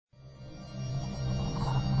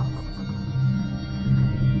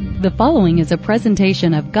The following is a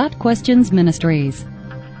presentation of Got Questions Ministries.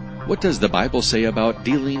 What does the Bible say about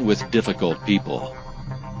dealing with difficult people?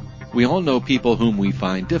 We all know people whom we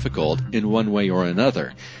find difficult in one way or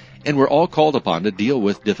another, and we're all called upon to deal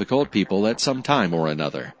with difficult people at some time or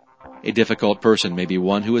another. A difficult person may be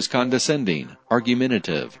one who is condescending,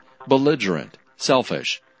 argumentative, belligerent,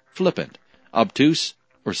 selfish, flippant, obtuse,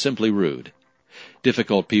 or simply rude.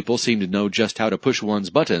 Difficult people seem to know just how to push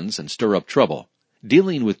one's buttons and stir up trouble.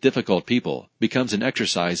 Dealing with difficult people becomes an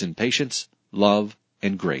exercise in patience, love,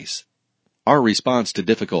 and grace. Our response to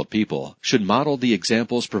difficult people should model the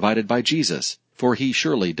examples provided by Jesus, for he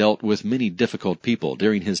surely dealt with many difficult people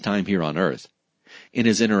during his time here on earth. In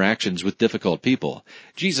his interactions with difficult people,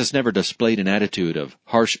 Jesus never displayed an attitude of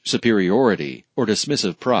harsh superiority or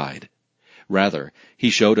dismissive pride. Rather,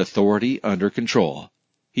 he showed authority under control.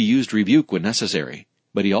 He used rebuke when necessary,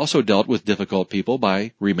 but he also dealt with difficult people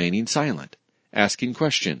by remaining silent, asking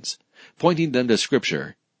questions, pointing them to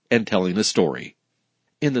Scripture, and telling a story.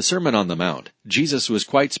 In the Sermon on the Mount, Jesus was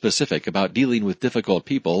quite specific about dealing with difficult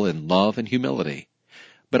people in love and humility.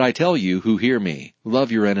 But I tell you who hear me,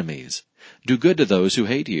 love your enemies. Do good to those who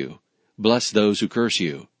hate you. Bless those who curse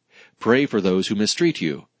you. Pray for those who mistreat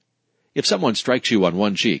you. If someone strikes you on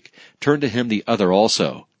one cheek, turn to him the other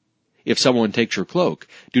also. If someone takes your cloak,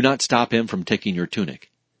 do not stop him from taking your tunic.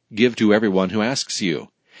 Give to everyone who asks you.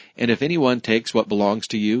 And if anyone takes what belongs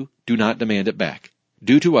to you, do not demand it back.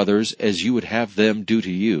 Do to others as you would have them do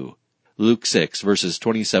to you. Luke 6, verses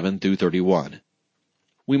 27 through 31.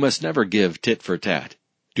 We must never give tit for tat.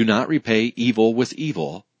 Do not repay evil with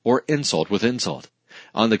evil, or insult with insult.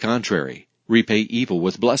 On the contrary, repay evil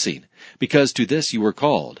with blessing, because to this you were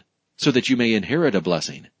called, so that you may inherit a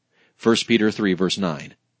blessing. 1 Peter 3, verse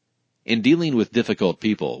 9. In dealing with difficult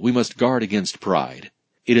people, we must guard against pride.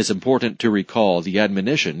 It is important to recall the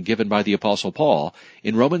admonition given by the Apostle Paul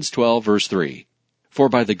in Romans 12, verse 3. For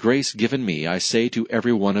by the grace given me I say to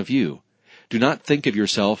every one of you, do not think of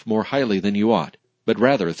yourself more highly than you ought, but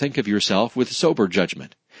rather think of yourself with sober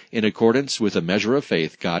judgment, in accordance with the measure of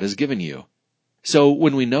faith God has given you. So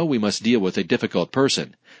when we know we must deal with a difficult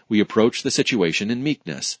person, we approach the situation in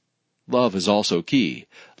meekness. Love is also key.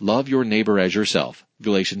 Love your neighbor as yourself.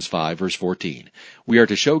 Galatians 5, verse 14. We are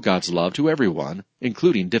to show God's love to everyone,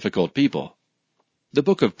 including difficult people. The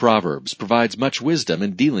book of Proverbs provides much wisdom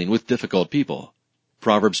in dealing with difficult people.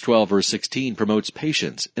 Proverbs 12, verse 16 promotes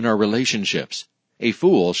patience in our relationships. A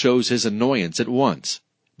fool shows his annoyance at once,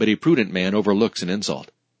 but a prudent man overlooks an insult.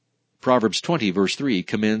 Proverbs 20, verse 3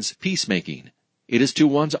 commends peacemaking. It is to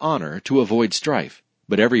one's honor to avoid strife,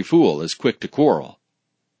 but every fool is quick to quarrel.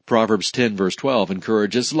 Proverbs 10, verse 12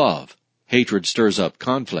 encourages love. Hatred stirs up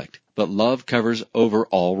conflict, but love covers over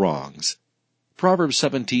all wrongs. Proverbs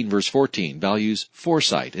 17, verse 14 values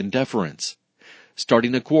foresight and deference.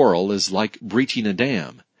 Starting a quarrel is like breaching a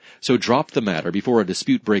dam, so drop the matter before a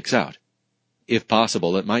dispute breaks out. If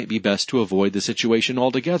possible, it might be best to avoid the situation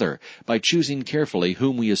altogether by choosing carefully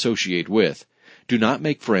whom we associate with. Do not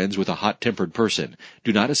make friends with a hot-tempered person.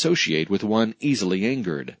 Do not associate with one easily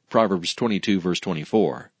angered. Proverbs 22, verse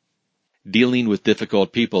 24. Dealing with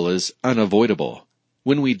difficult people is unavoidable.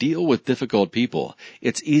 When we deal with difficult people,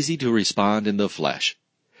 it's easy to respond in the flesh.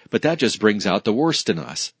 But that just brings out the worst in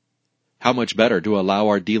us. How much better to allow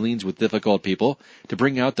our dealings with difficult people to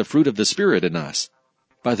bring out the fruit of the Spirit in us.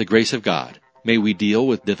 By the grace of God, may we deal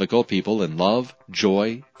with difficult people in love,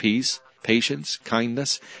 joy, peace, patience,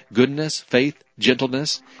 kindness, goodness, faith,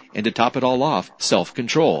 gentleness, and to top it all off,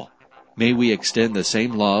 self-control. May we extend the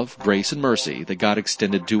same love, grace, and mercy that God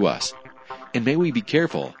extended to us. And may we be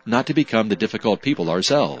careful not to become the difficult people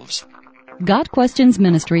ourselves. Got Questions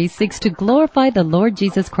Ministries seeks to glorify the Lord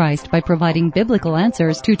Jesus Christ by providing biblical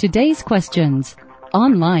answers to today's questions.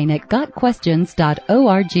 Online at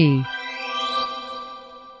GotQuestions.org.